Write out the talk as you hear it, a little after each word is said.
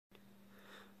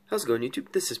How's it going,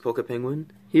 YouTube? This is Polka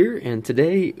Penguin here, and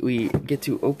today we get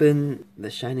to open the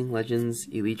Shining Legends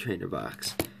Elite Trainer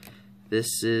box.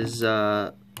 This is,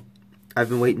 I've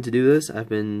been waiting to do this. I've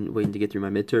been waiting to get through my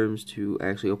midterms to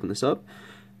actually open this up,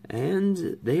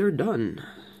 and they are done.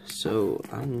 So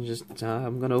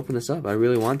I'm gonna open this up. I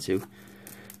really want to.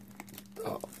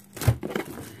 Oh.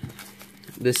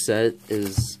 This set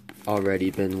has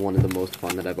already been one of the most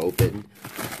fun that I've opened,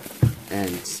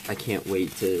 and I can't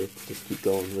wait to keep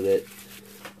going with it.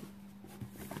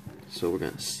 So we're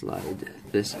gonna slide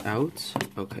this out.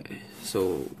 Okay,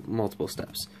 so multiple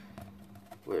steps.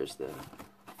 Where's the...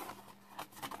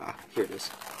 here it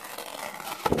is.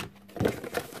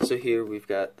 So here we've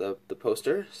got the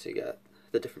poster, so you got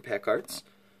the different pack cards.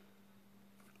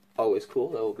 Always cool,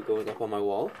 that will be going up on my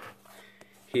wall.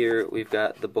 Here we've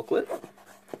got the booklet.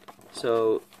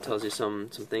 So it tells you some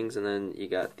things, and then you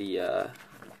got the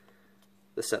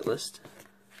set list.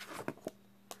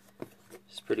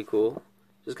 It's pretty cool.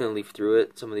 Just gonna leaf through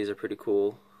it. Some of these are pretty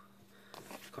cool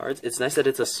cards. It's nice that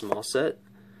it's a small set.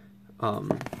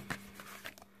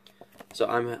 So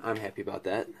I'm happy about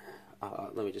that.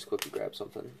 Let me just quickly grab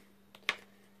something,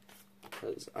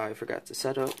 because I forgot to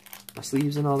set up my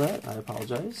sleeves and all that. I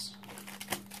apologize.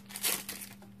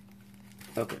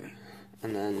 Okay,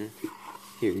 and then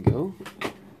here we go.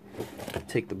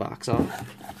 Take the box off.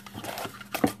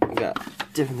 We got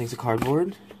different things of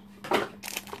cardboard.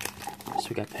 So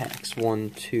we got packs 1,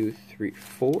 2, 3,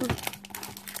 4,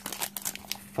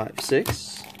 5,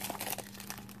 6,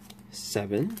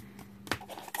 7,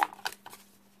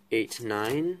 8,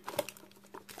 9,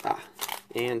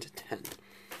 and 10.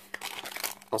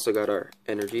 Also got our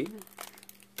energy.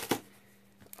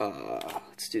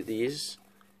 Let's do these.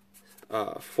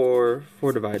 4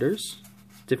 dividers,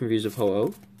 different views of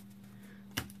Ho-Oh,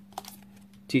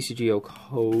 TCG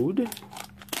code,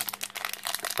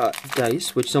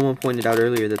 dice, which someone pointed out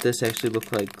earlier that this actually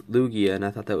looked like Lugia, and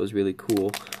I thought that was really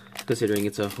cool, considering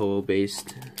it's a Ho-Oh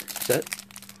based set.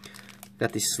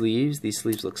 Got these sleeves. These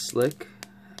sleeves look slick.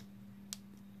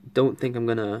 I think I'm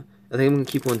gonna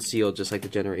keep one sealed, just like the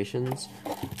Generations.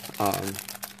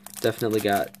 Definitely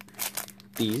got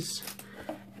these.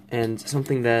 And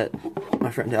something that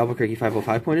my friend Albuquerque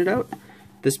 505 pointed out,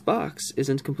 this box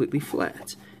isn't completely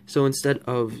flat. So instead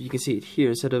of, you can see it here,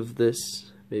 instead of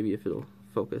this, maybe if it'll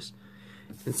focus,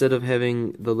 instead of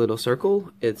having the little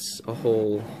circle, it's a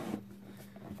whole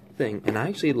thing. And I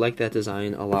actually like that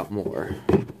design a lot more.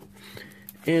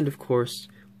 And of course,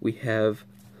 we have,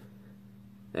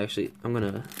 actually, I'm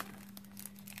gonna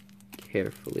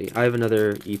carefully, I have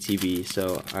another ETB,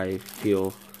 so I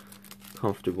feel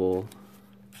comfortable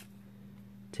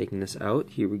taking this out.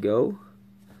 Here we go.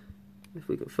 If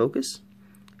we can focus.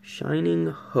 Shining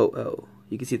Ho-Oh.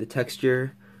 You can see the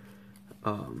texture.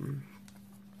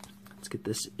 Let's get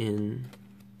this in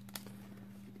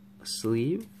a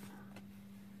sleeve.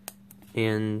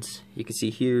 And you can see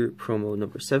here promo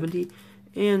number 70.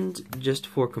 And just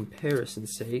for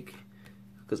comparison's sake,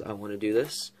 because I want to do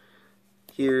this,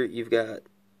 here you've got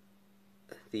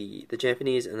the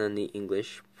Japanese and then the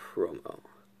English promo.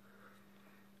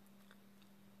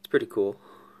 Pretty cool.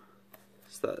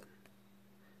 It's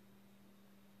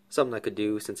something I could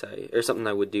do something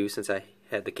I would do since I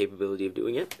had the capability of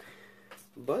doing it.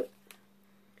 But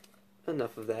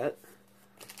enough of that.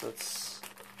 Let's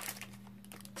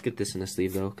get this in a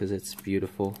sleeve though, because it's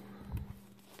beautiful.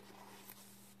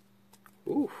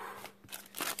 Ooh.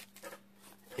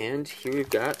 And here we've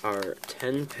got our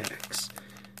 10 packs.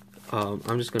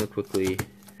 I'm just gonna quickly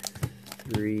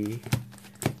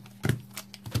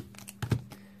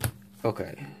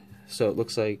Okay, so it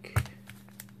looks like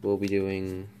we'll be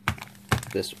doing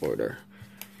this order.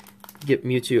 Get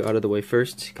Mewtwo out of the way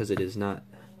first, because it is not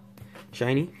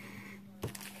shiny.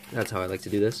 That's how I like to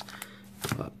do this.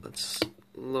 Let's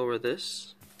lower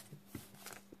this.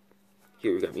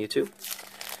 Here we got Mewtwo.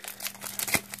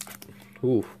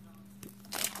 Ooh.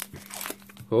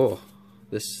 Oh,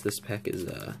 this pack is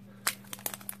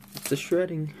it's a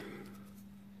shredding.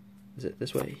 Is it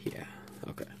this way? Yeah.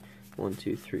 Okay. 1,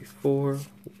 2, 3, 4.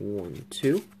 1,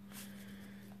 2.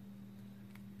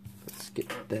 Let's get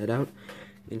that out.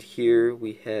 And here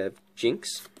we have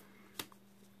Jinx,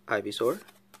 Ivysaur,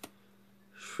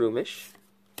 Shroomish,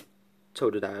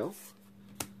 Totodile,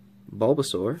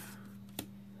 Bulbasaur,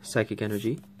 Psychic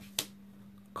Energy,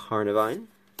 Carnivine,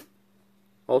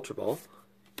 Ultra Ball,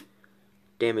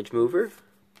 Damage Mover,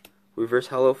 Reverse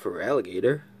Hollow for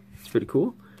Alligator. It's pretty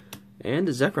cool. And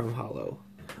a Zekrom Hollow.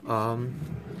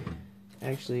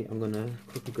 Actually, I'm gonna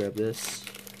quickly grab this.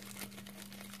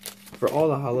 For all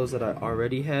the hollows that I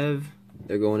already have,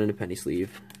 they're going in a penny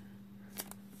sleeve.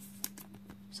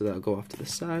 So that'll go off to the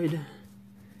side.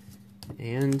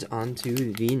 And on to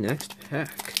the next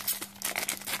pack.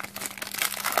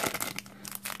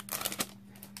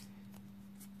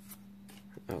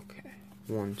 Okay,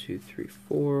 1, 2, 3,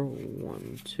 4,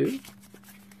 1, 2.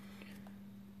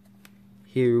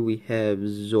 Here we have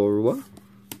Zorua,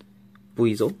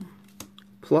 Weasel,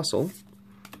 Plusle,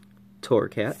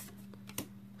 Torcat,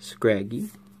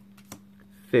 Scraggy,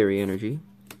 Fairy Energy,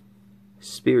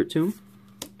 Spiritomb,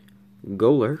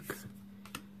 Golurk,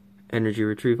 Energy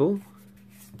Retrieval,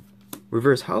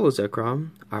 Reverse Holo Zekrom,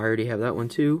 I already have that one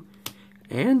too,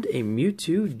 and a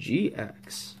Mewtwo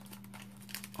GX.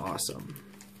 Awesome.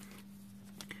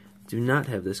 Do not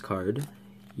have this card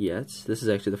yet. This is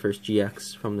actually the first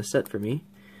GX from the set for me.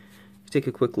 Take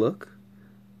a quick look.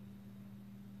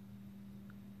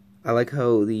 I like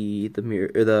how the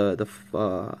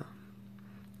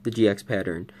GX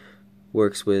pattern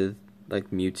works with like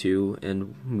Mewtwo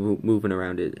and moving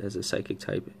around it as a psychic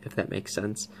type, if that makes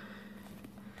sense.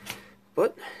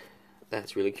 But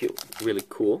that's really cute, really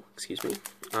cool. Excuse me.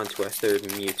 On to our third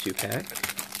Mewtwo pack.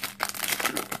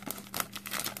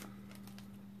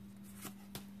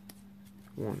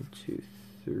 One, two,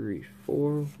 three,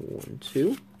 4, 1,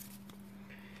 2.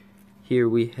 Here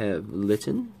we have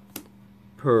Litten,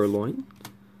 Purloin,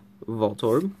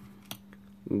 Voltorb,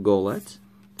 Golett,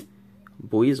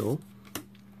 Buizel,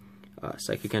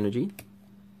 Psychic Energy,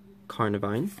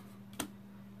 Carnivine,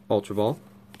 Ultra Ball,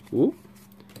 ooh,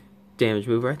 Damage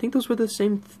Mover. I think those were the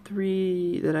same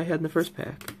 3 that I had in the first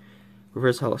pack.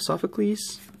 Reverse Holo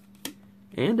Sophocles,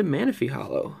 and a Manaphy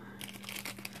Holo.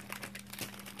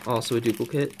 Also a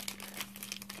duplicate.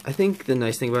 I think the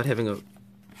nice thing about having a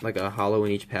holo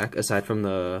in each pack, aside from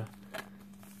the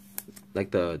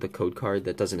code card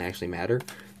that doesn't actually matter,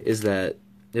 is that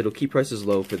it'll keep prices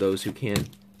low for those who can't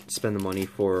spend the money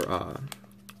for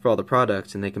all the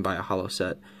products, and they can buy a holo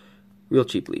set real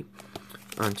cheaply.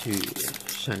 Onto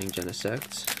Shining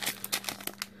Genesect.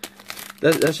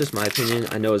 That's just my opinion.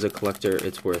 I know as a collector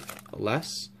it's worth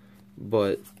less,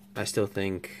 but I still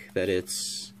think that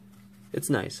it's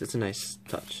nice. It's a nice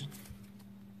touch.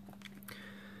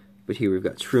 But here we've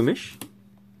got Shroomish,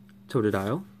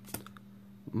 Totodile,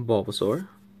 Bulbasaur,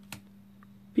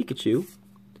 Pikachu,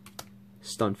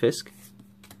 Stunfisk,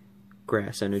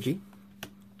 Grass Energy,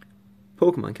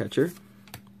 Pokemon Catcher,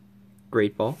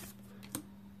 Great Ball,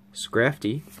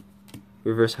 Scrafty,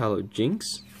 Reverse Holo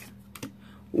Jinx,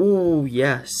 ooh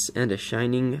yes, and a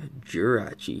Shining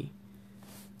Jirachi.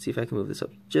 Let's see if I can move this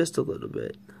up just a little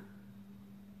bit.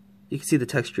 You can see the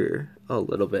texture a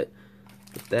little bit,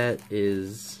 but that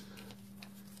is,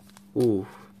 ooh,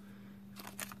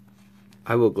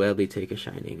 I will gladly take a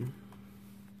Shining,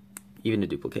 even a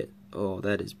duplicate. Oh,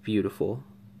 that is beautiful.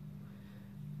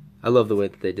 I love the way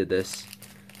that they did this,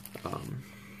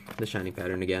 the Shining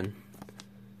pattern again.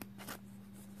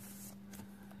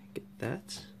 Get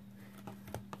that.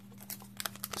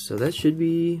 So that should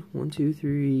be 1, 2,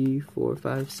 3, 4,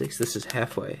 5, 6. This is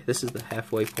halfway. This is the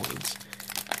halfway point.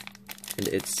 And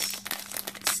it's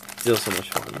still so much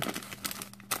fun.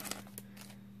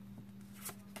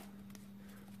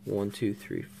 1, 2,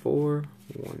 3, 4,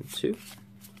 1, 2.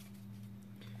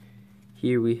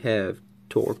 Here we have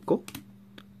Torkoal,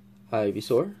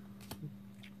 Ivysaur,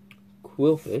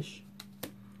 Quillfish,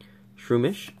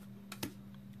 Shroomish,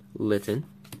 Litten,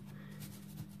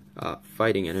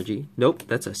 Fighting Energy. Nope,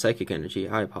 that's a Psychic Energy.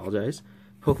 I apologize.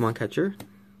 Pokemon Catcher,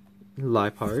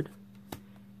 Liepard,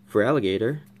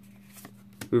 Feraligatr.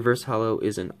 Reverse Holo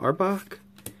is an Arbok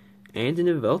and an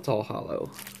Yveltal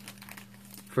Holo.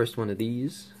 First one of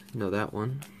these. Know that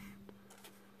one.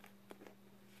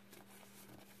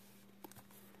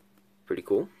 Pretty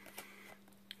cool.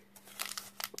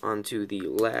 On to the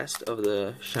last of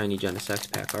the Shiny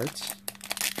Genesect pack arts.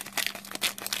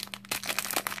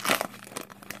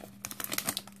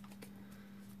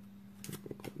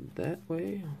 That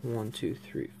way. 1, 2,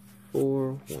 3,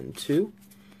 4, 1, 2.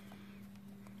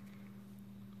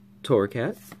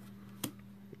 Torcat,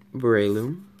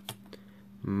 Breloom,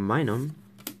 Minun,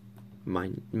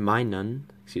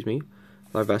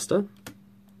 Larvesta,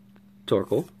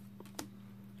 Torkoal,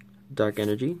 Dark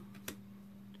Energy,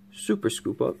 Super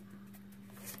Scoop Up,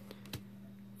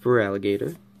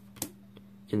 Feraligatr,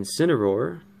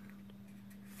 Incineroar,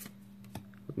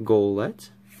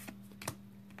 Golett,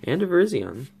 and a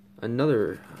Virizion.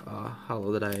 Another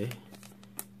holo that I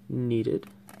needed.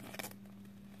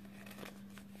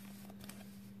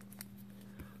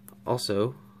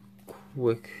 Also,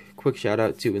 quick shout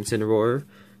out to Incineroar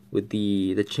with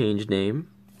the changed name.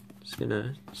 Just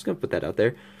gonna put that out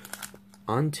there.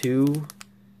 On to, you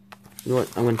know what?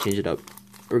 I'm gonna change it up.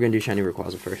 We're gonna do Shiny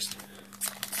Rayquaza first.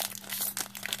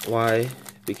 Why?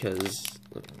 Because,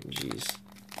 geez,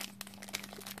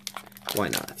 why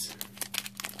not?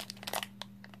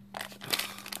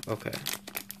 Okay.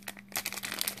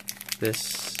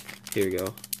 This, here we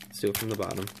go. Let's do it from the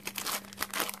bottom.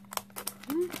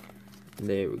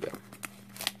 There we go.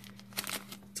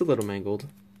 It's a little mangled,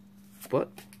 but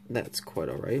that's quite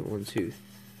alright. 1, 2,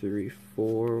 3,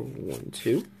 4, 1,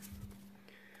 2.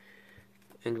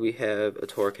 And we have a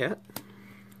Torracat,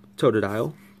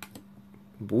 Totodile,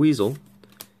 Weasel,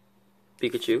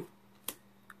 Pikachu,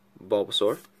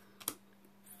 Bulbasaur,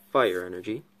 Fire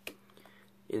Energy,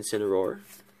 Incineroar,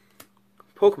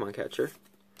 Pokemon Catcher,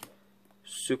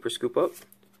 Super Scoop Up,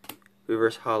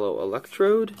 Reverse Hollow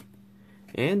Electrode,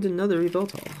 and another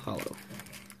Yveltal Hollow.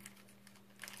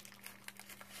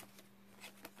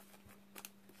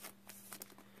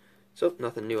 So,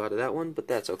 nothing new out of that one, but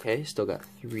that's okay. Still got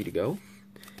 3 to go.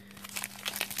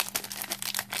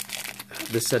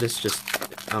 This set is just,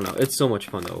 I don't know, it's so much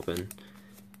fun to open.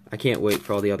 I can't wait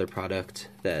for all the other product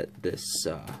that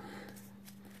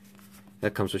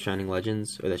that comes with Shining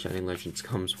Legends, or that Shining Legends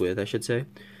comes with, I should say.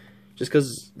 Just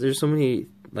because there's so many,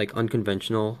 like,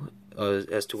 unconventional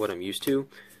as to what I'm used to.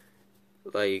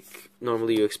 Like,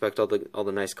 normally you expect all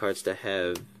the nice cards to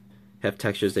have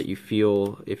textures that you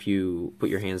feel if you put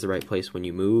your hands the right place when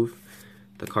you move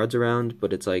the cards around,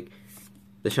 but it's like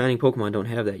the Shining Pokemon don't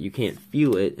have that. You can't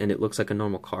feel it, and it looks like a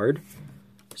normal card.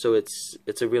 So it's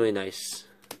a really nice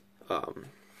aspect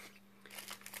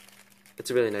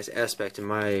in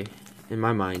my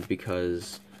mind,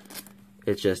 because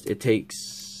it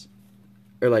takes,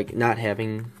 or like not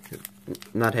having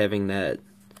that,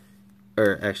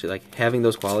 or actually like having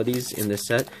those qualities in this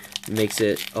set makes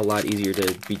it a lot easier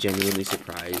to be genuinely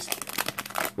surprised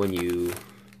when you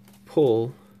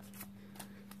pull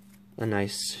a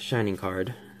nice Shining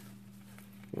card.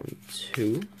 1,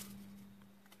 2.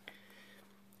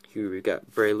 Here we've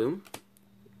got Breloom,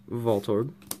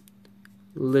 Voltorb,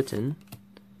 Litten,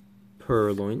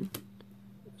 Purloin,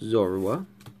 Zorua,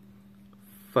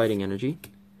 Fighting Energy,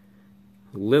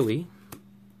 Lily,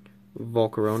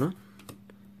 Volcarona,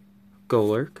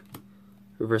 Golurk,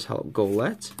 Reverse Hollow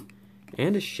Golett,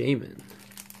 and a Shaman.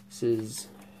 This is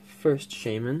first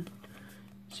Shaman,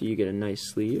 so you get a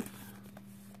nice sleeve.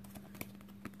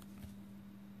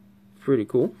 Pretty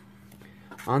cool.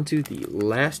 On to the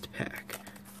last pack.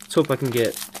 Let's hope I can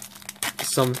get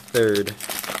some third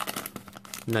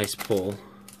nice pull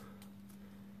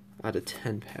out of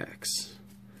 10 packs.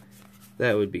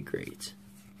 That would be great.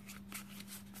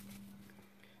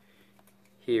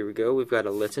 Here we go. We've got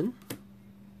a Litten,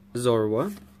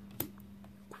 Zorua,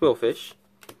 Quillfish,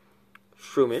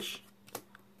 Shroomish,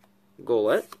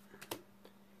 Golett,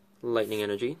 Lightning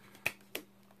Energy,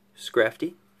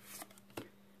 Scrafty,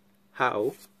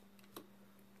 How,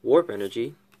 Warp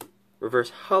Energy,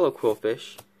 Reverse Hollow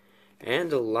Quillfish,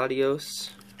 and a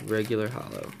Latios regular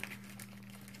hollow.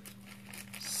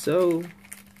 So,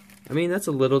 I mean, that's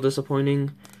a little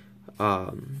disappointing,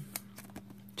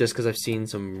 just because I've seen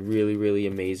some really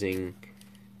amazing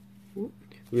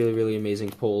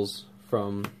pulls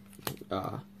from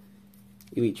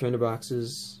Elite Trainer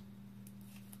boxes,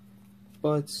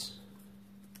 but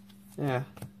yeah,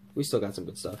 we still got some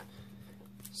good stuff.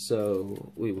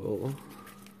 So we will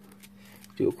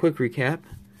do a quick recap.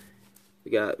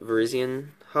 We got Virizion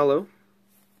Hollow,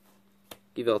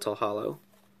 Yveltal Hollow,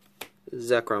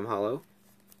 Zekrom Hollow,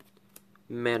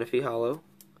 Manaphy Hollow,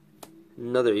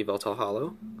 another Yveltal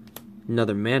Hollow,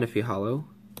 another Manaphy Hollow,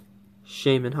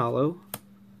 Shaman Hollow,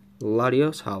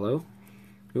 Latios Hollow,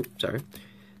 Mewtwo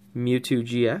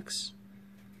GX,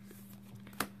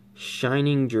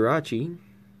 Shining Jirachi,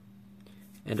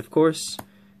 and of course,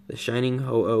 the Shining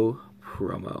Ho-Oh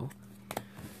promo.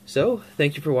 So,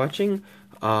 thank you for watching.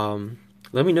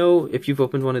 Let me know if you've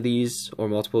opened one of these or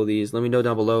multiple of these. Let me know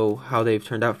down below how they've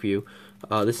turned out for you.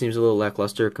 This seems a little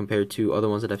lackluster compared to other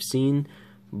ones that I've seen,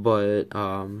 but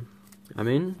I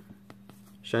mean,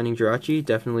 Shining Jirachi,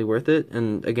 definitely worth it.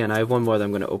 And again, I have one more that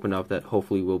I'm going to open up that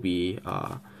hopefully will be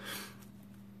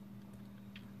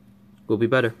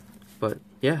better. But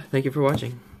yeah, thank you for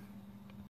watching.